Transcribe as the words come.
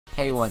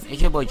Hey everyone,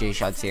 it's your boy J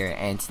Shots here,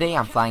 and today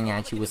I'm flying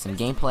at you with some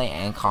gameplay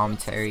and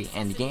commentary.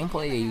 And the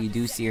gameplay that you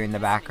do see here in the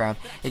background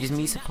is just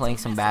me playing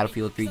some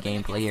Battlefield 3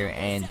 gameplay here.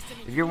 And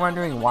if you're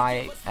wondering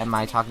why am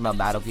I talking about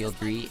Battlefield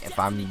 3 if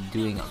I'm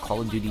doing a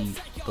Call of Duty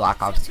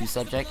Black Ops 2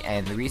 subject,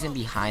 and the reason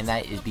behind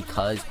that is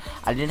because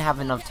I didn't have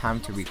enough time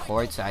to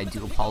record, so I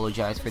do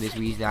apologize for this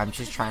reason. I'm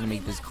just trying to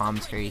make this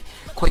commentary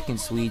quick and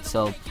sweet,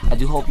 so I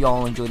do hope you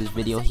all enjoy this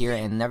video here.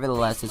 And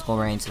nevertheless, let's go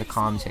right into the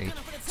commentary.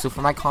 So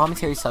for my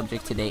commentary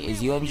subject today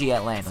is UMG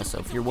Atlanta. So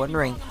if you're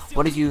wondering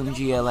what is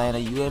UMG Atlanta,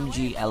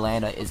 UMG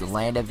Atlanta is a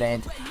LAN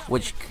event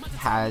which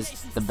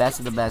has the best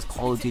of the best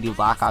Call of Duty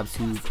Black Ops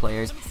 2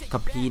 players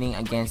competing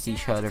against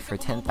each other for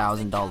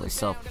 $10,000.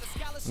 So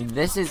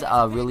this is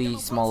a really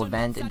small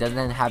event. It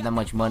doesn't have that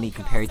much money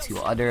compared to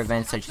other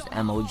events such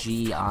as MOG,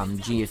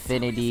 G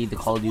Affinity, the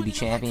Call of Duty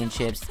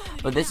Championships,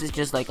 but this is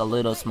just like a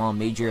little small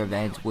major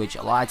event which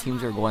a lot of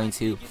teams are going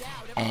to.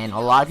 And a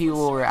lot of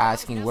people were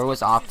asking where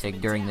was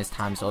Optic during this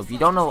time. So if you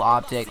don't know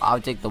Optic,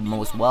 the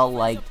most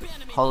well-liked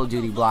Call of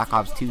Duty Black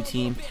Ops 2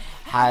 team,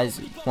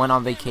 went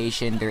on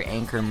vacation. Their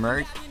anchor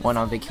Mert went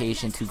on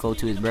vacation to go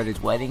to his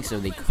brother's wedding, so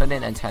they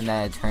couldn't attend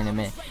that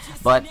tournament.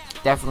 But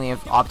definitely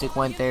if Optic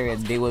went there,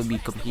 they would be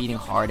competing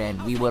hard,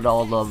 and we would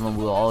all love them.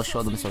 We will all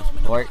show them some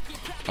support.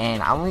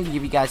 And I'm going to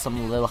give you guys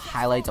some little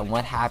highlights on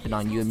what happened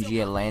on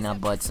UMG Atlanta,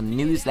 but some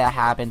news that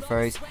happened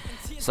first.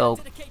 So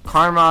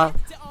Karma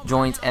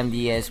joins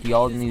Envyus, we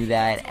all knew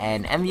that,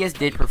 and Envyus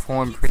did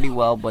perform pretty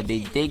well, but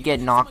they did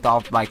get knocked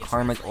off by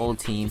Karma's old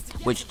team,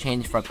 which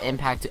changed from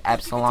Impact to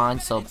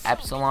Eplison. So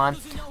Eplison,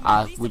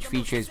 which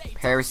features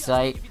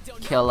Parasite,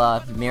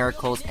 Killa,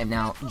 Miracles, and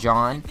now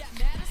John,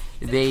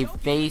 they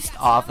faced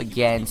off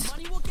against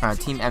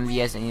Team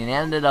Envyus, and it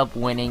ended up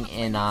winning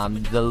in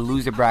the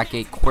loser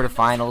bracket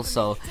quarterfinals.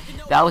 So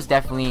that was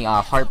definitely a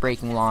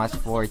heartbreaking loss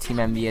for Team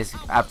Envyus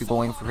after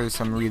going for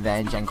some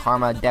revenge, and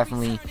Karma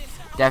definitely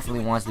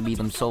wants to beat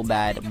them so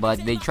bad,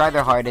 but they tried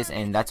their hardest,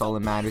 and that's all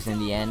that matters in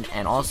the end.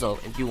 And also,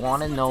 if you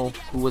want to know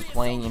who was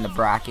playing in the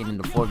bracket in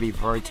the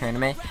 4v4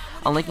 tournament,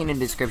 I'll link in the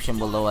description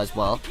below as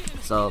well.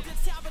 So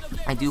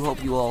I do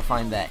hope you all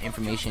find that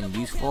information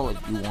useful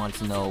if you want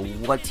to know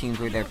what teams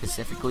were there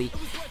specifically.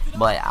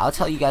 But I'll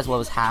tell you guys what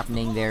was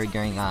happening there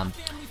during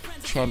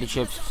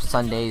championships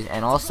Sundays,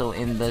 and also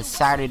in the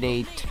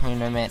Saturday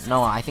tournament.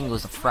 No, I think it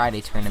was a Friday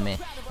tournament.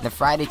 In the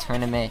Friday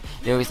tournament,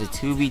 there was a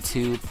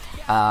 2v2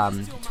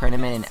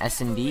 tournament in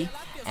S&D,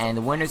 and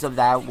the winners of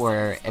that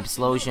were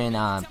Eplision,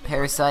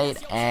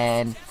 Parasite,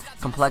 and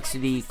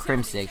Complexity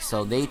Crimsix.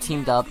 So they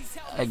teamed up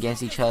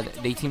against each other.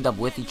 They teamed up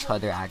with each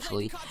other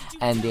actually,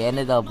 and they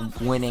ended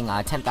up winning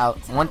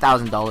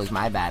 $1,000.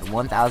 My bad,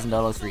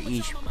 $1,000 for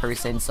each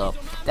person. So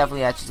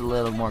definitely that's just a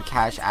little more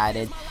cash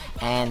added.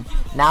 And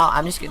now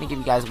I'm just gonna give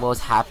you guys what was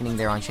happening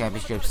there on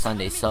Championship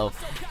Sunday. So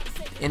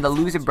in the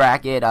loser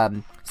bracket,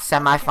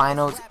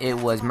 semifinals, it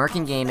was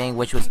Merkin Gaming,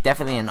 which was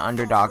definitely an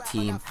underdog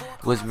team,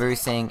 was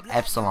versing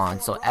Epsilon.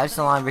 So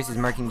Epsilon versus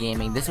Merkin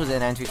Gaming. This was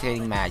an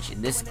entertaining match.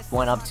 This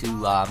went up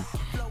to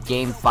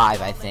game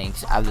 5, I think,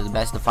 out of the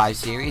best of 5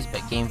 series,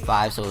 but game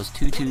 5, so it was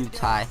 2-2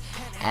 tie,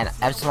 and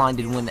Epsilon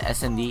did win the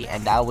S&D,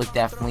 and that was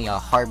definitely a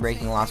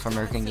heartbreaking loss for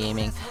Merkin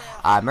Gaming.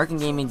 Merkin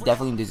Gaming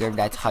definitely deserved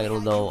that title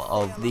though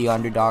of the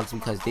underdogs,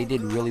 because they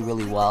did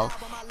really well.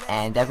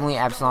 And definitely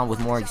Epsilon with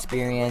more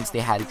experience, they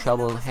had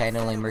trouble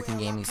handling Merkin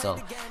Gaming. So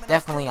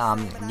definitely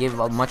give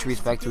much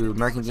respect to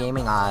Merkin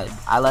Gaming.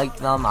 I like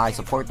them, I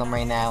support them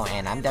right now,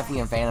 and I'm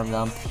definitely a fan of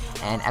them.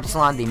 And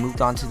Epsilon, they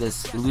moved on to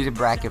this loser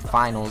bracket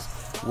finals,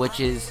 which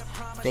is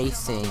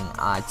facing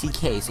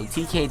TK. So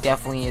TK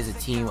definitely is a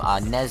team,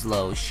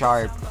 Neslo,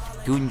 Sharp,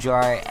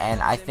 Gunjar,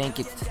 and I think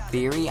it's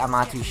Theory. I'm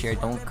not too sure,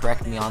 don't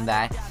correct me on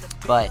that.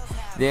 But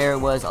there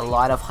was a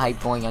lot of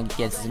hype going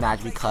against this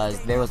match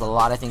because there was a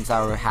lot of things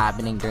that were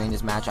happening during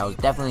this match. I was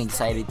definitely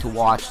excited to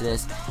watch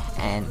this,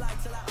 and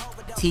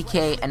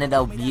TK ended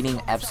up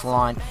beating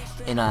Epsilon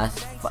in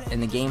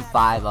the game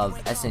 5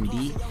 of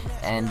S&D,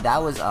 and that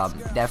was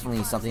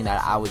definitely something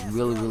that I was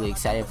really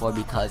excited for,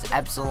 because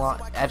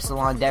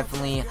Epsilon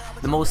definitely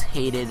the most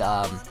hated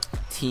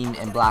team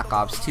in Black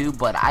Ops 2,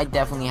 but I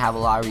definitely have a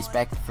lot of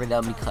respect for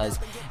them because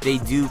they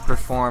do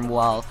perform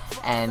well,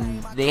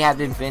 and they have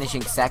been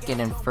finishing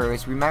second and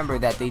first. Remember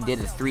that they did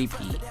a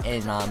 3-peat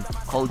in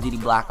Call of Duty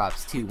Black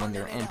Ops 2 when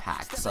they're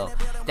Impact, so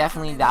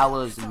definitely that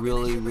was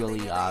really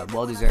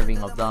well deserving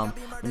of them.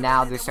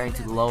 Now they're starting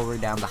to lower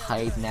down the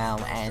hype now,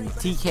 and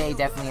TK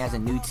definitely has a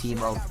new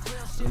team of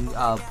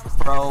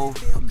pro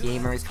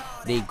gamers.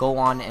 They go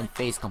on and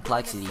face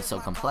Complexity. So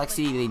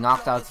Complexity, they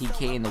knocked out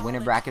TK in the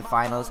winner bracket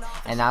finals,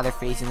 and now they're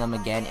facing them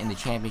again in the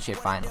championship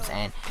finals.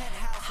 And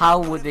how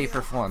would they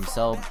perform?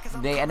 So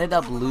they ended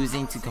up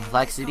losing to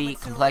Complexity.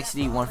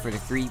 Complexity won for the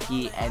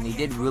 3-peat, and they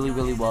did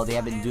really well. They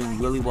have been doing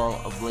really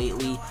well of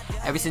lately.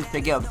 Ever since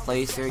picking up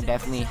Placer,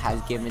 definitely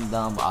has given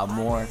them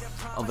more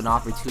of an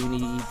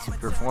opportunity to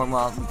perform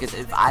well, because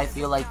if I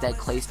feel like that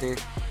Clayster,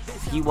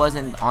 if he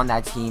wasn't on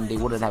that team, they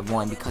wouldn't have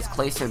won, because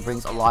Clayster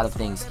brings a lot of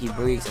things. He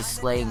brings a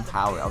slaying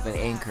power of an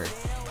anchor,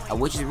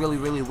 which is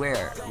really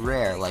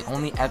rare. Like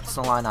only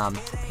Eplison,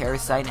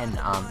 Parasite, and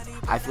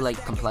I feel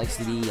like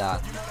Complexity,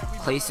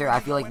 Clayster, I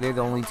feel like they're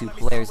the only 2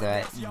 players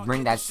that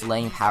bring that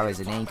slaying power as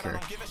an anchor.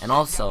 And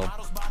also,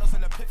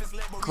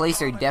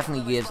 Clayster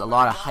definitely gives a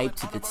lot of hype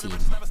to the team.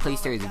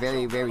 Clayster is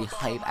very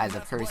hype as a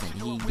person.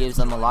 He gives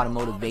them a lot of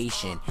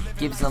motivation,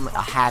 gives them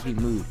a happy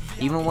mood.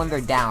 Even when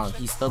they're down,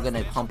 he's still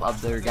gonna pump up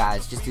their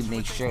guys just to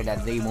make sure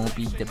that they won't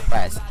be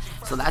depressed.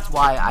 So that's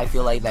why I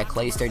feel like that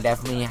Clayster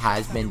definitely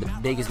has been the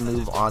biggest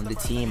move on the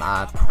team.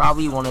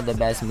 Probably one of the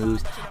best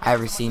moves I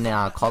ever seen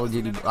in Call of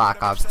Duty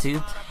Black Ops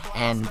 2.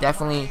 And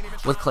definitely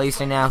with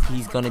Clayster now,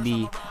 he's going to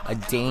be a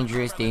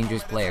dangerous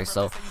player.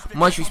 So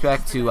much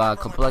respect to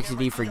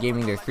Complexity for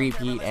giving their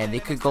 3-peat, and they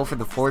could go for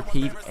the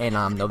 4-peat in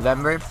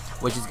November,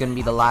 which is going to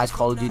be the last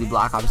Call of Duty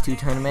Black Ops 2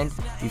 tournament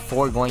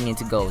before going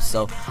into Ghost.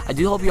 So I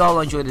do hope you all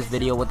enjoyed this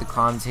video with the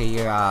comments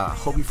here.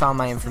 Hope you found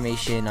my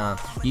information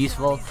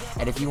useful,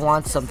 and if you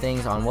want some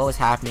things on what was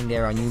happening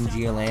there on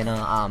UMG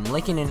Atlanta,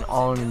 linking it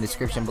all in the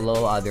description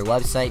below, their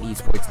website,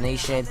 Esports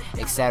Nation,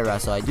 etc.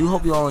 So I do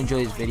hope you all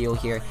enjoyed this video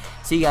here.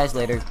 See you guys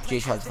later.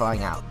 J-Shots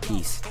flying out.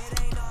 Peace.